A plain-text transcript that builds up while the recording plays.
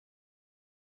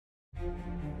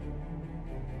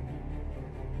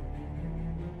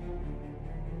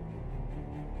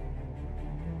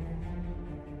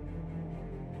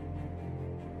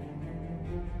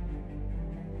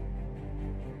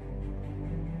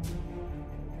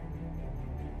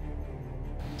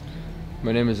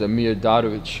My name is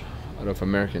Dadovic, out of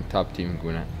American Top Team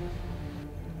Gwinnett.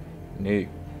 Nick,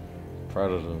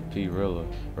 Predator, P. Rilla,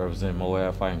 representing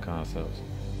Moab Fighting Concepts.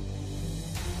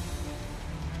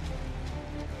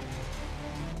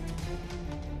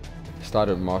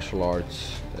 Started martial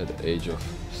arts at the age of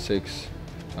 6.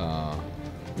 I'm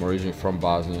originally from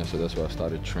Bosnia, so that's where I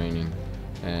started training.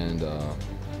 And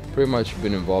pretty much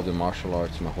been involved in martial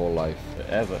arts my whole life.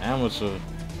 As an amateur,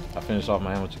 I finished off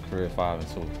my amateur career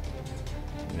 5-2.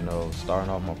 You know, starting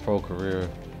off my pro career,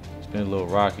 it's been a little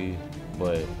rocky,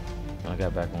 but I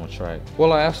got back on track.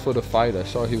 Well, I asked for the fight. I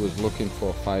saw he was looking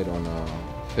for a fight on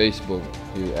Facebook.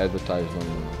 He advertised on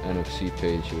the NFC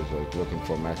page. He was like looking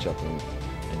for a matchup,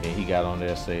 and then he got on there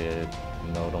and said,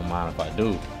 you know, don't mind if I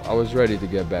do. I was ready to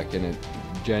get back in it.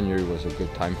 January was a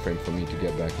good time frame for me to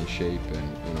get back in shape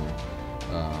and, you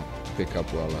know, pick up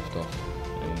where I left off.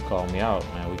 And he called me out,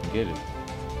 man, we can get it.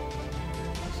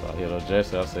 So I hit up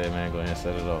Jesse, I said, man, go ahead and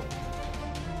set it up.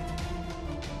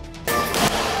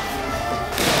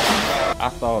 I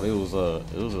thought it was a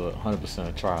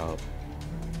 100% trial,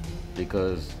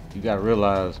 because you gotta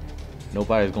realize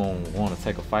nobody's gonna want to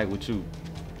take a fight with you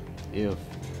if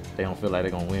they don't feel like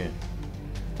they're gonna win.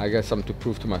 I got something to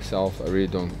prove to myself. I really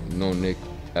don't know Nick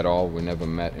at all. We never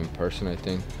met in person, I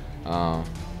think.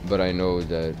 But I know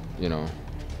that, you know,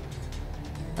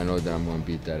 I know that I'm gonna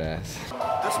beat that ass.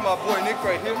 This is my boy Nick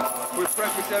right here. We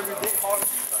practice every day hard,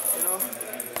 you know,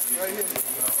 right here.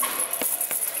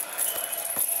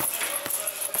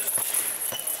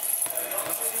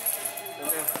 And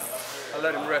then I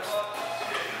let him rest.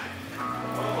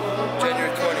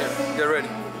 January 20th, get ready.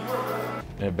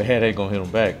 That bag ain't gonna hit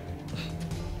him back.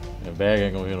 That bag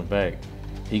ain't gonna hit him back.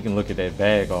 He can look at that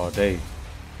bag all day.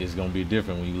 It's gonna be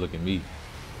different when you look at me.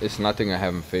 It's nothing I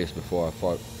haven't faced before. I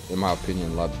fought, in my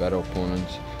opinion, a lot better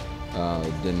opponents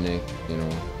than Nick, you know,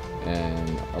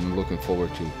 and I'm looking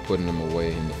forward to putting them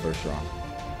away in the first round.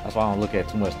 That's why I don't look at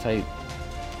too much tape,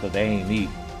 because they ain't me,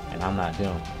 and I'm not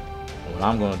them. And what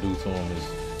I'm gonna do to them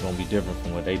is gonna be different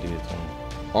from what they did to them.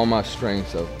 All my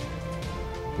strengths of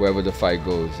wherever the fight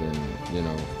goes, and, you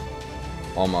know,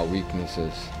 all my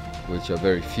weaknesses, which are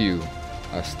very few,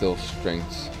 are still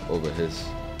strengths over his,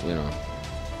 you know.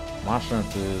 My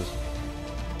strength is,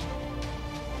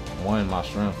 my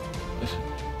strength.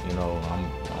 You know,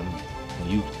 when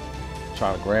you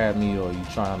try to grab me or you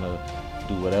trying to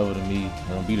do whatever to me,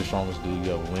 I'm gonna be the strongest dude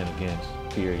you ever win against,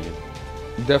 period.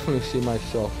 Definitely see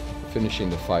myself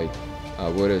finishing the fight.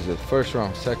 Whether it's the first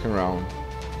round, second round,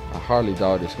 I hardly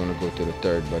doubt it's gonna go to the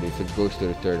third, but if it goes to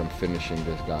the third, I'm finishing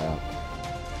this guy up.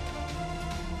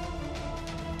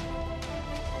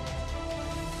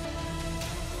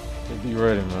 Just be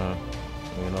ready, man.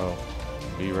 You know,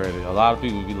 be ready. A lot of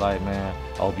people be like, man,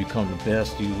 I hope you come the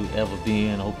best you ever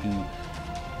been. I hope you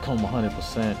come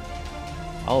 100%.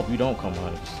 I hope you don't come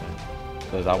 100%,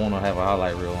 because I want to have a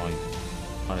highlight reel on you,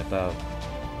 100,000.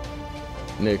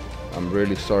 Nick, I'm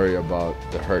really sorry about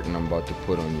the hurting I'm about to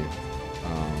put on you.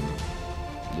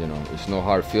 You know, it's no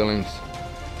hard feelings,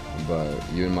 but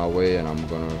you're in my way and I'm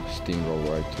gonna steamroll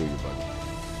right through you, buddy.